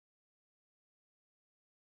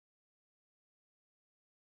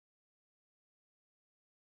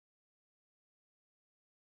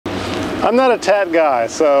I'm not a tat guy,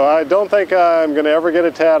 so I don't think I'm going to ever get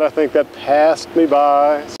a tat. I think that passed me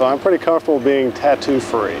by, so I'm pretty comfortable being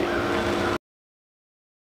tattoo-free.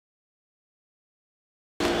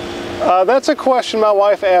 That's a question my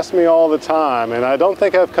wife asks me all the time, and I don't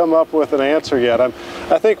think I've come up with an answer yet. I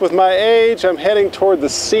think with my age, I'm heading toward the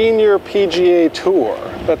senior PGA Tour.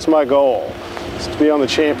 That's my goal, is to be on the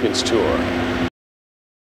Champions Tour.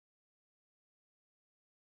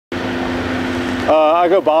 I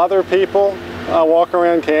go bother people. I walk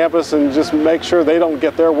around campus and just make sure they don't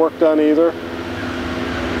get their work done either.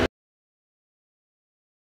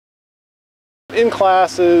 In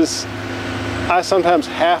classes, I sometimes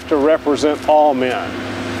have to represent all men.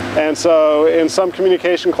 And so in some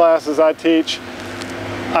communication classes I teach,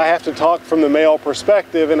 I have to talk from the male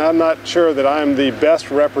perspective, and I'm not sure that I'm the best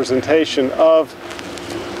representation of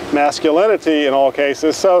masculinity in all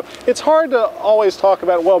cases. So it's hard to always talk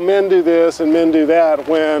about, well, men do this and men do that,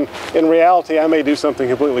 when in reality I may do something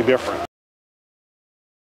completely different.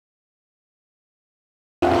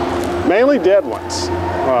 Mainly dead ones,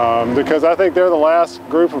 because I think they're the last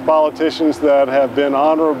group of politicians that have been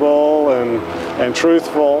honorable and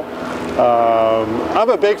truthful. I'm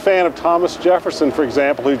a big fan of Thomas Jefferson, for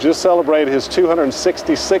example, who just celebrated his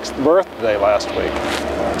 266th birthday last week.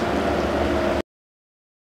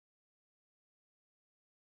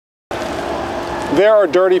 There are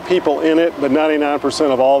dirty people in it, but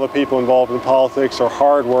 99% of all the people involved in politics are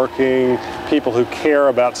hardworking people who care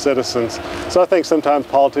about citizens. So I think sometimes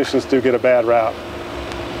politicians do get a bad rap.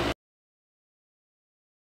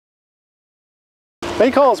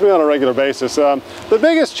 He calls me on a regular basis. The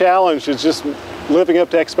biggest challenge is just living up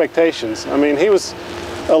to expectations. I mean, he was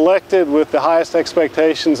elected with the highest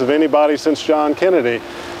expectations of anybody since John Kennedy.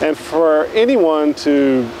 And for anyone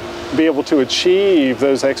to be able to achieve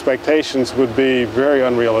those expectations would be very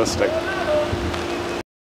unrealistic.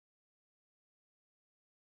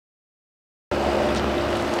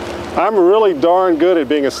 I'm really darn good at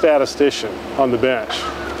being a statistician on the bench.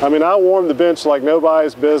 I mean, I warm the bench like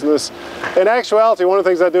nobody's business. In actuality, one of the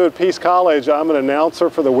things I do at Peace College, I'm an announcer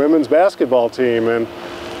for the women's basketball team, and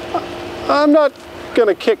I'm not going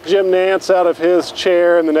to kick Jim Nance out of his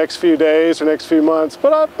chair in the next few days or next few months,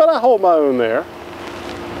 but I hold my own there.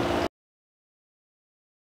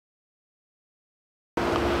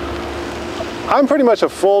 I'm pretty much a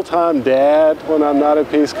full-time dad when I'm not at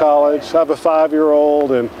Peace College. I have a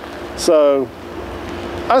 5-year-old, and so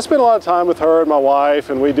I spend a lot of time with her and my wife,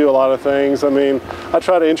 and we do a lot of things. I mean, I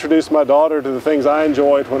try to introduce my daughter to the things I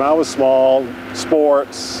enjoyed when I was small: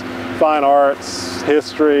 sports, fine arts,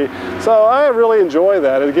 history. So I really enjoy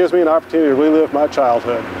that. It gives me an opportunity to relive my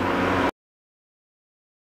childhood.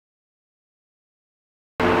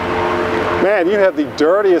 Man, you have the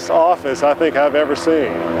dirtiest office I think I've ever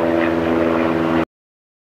seen.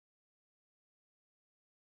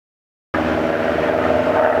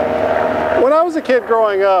 When I was a kid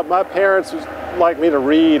growing up, my parents liked me to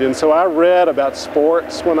read, and so I read about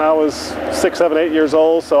sports when I was 6, 7, 8 years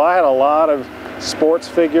old. So I had a lot of sports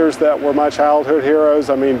figures that were my childhood heroes.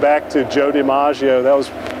 I mean, back to Joe DiMaggio, that was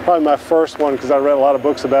probably my first one, because I read a lot of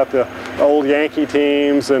books about the old Yankee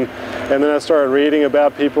teams, and then I started reading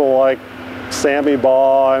about people like Sammy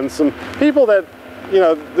Baugh and some people that, you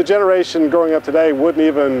know, the generation growing up today wouldn't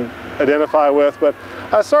even identify with. But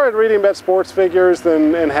I started reading about sports figures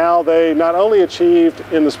and how they not only achieved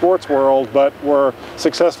in the sports world, but were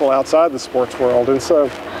successful outside the sports world. And so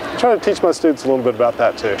I try to teach my students a little bit about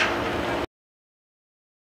that too.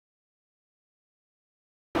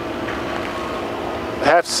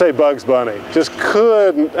 I have to say Bugs Bunny. Just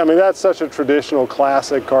couldn't, I mean, that's such a traditional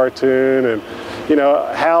classic cartoon, and you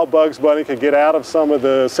know, how Bugs Bunny could get out of some of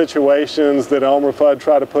the situations that Elmer Fudd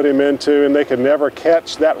tried to put him into, and they could never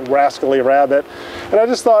catch that rascally rabbit. And I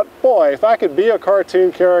just thought, boy, if I could be a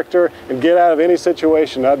cartoon character and get out of any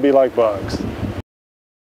situation, I'd be like Bugs.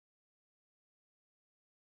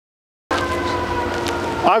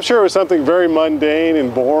 I'm sure it was something very mundane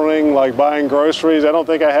and boring, like buying groceries. I don't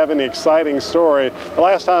think I have any exciting story. The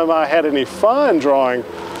last time I had any fun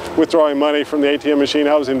withdrawing money from the ATM machine,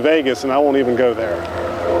 I was in Vegas, and I won't even go there.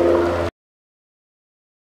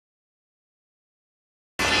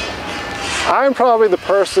 I'm probably the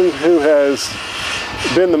person who has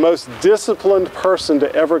been the most disciplined person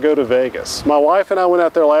to ever go to Vegas. My wife and I went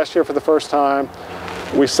out there last year for the first time.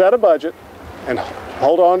 We set a budget, and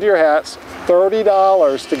hold on to your hats,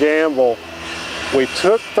 $30 to gamble. We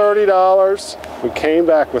took $30, we came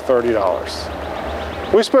back with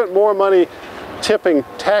 $30. We spent more money tipping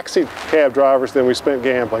taxi cab drivers than we spent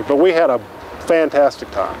gambling, but we had a fantastic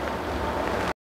time.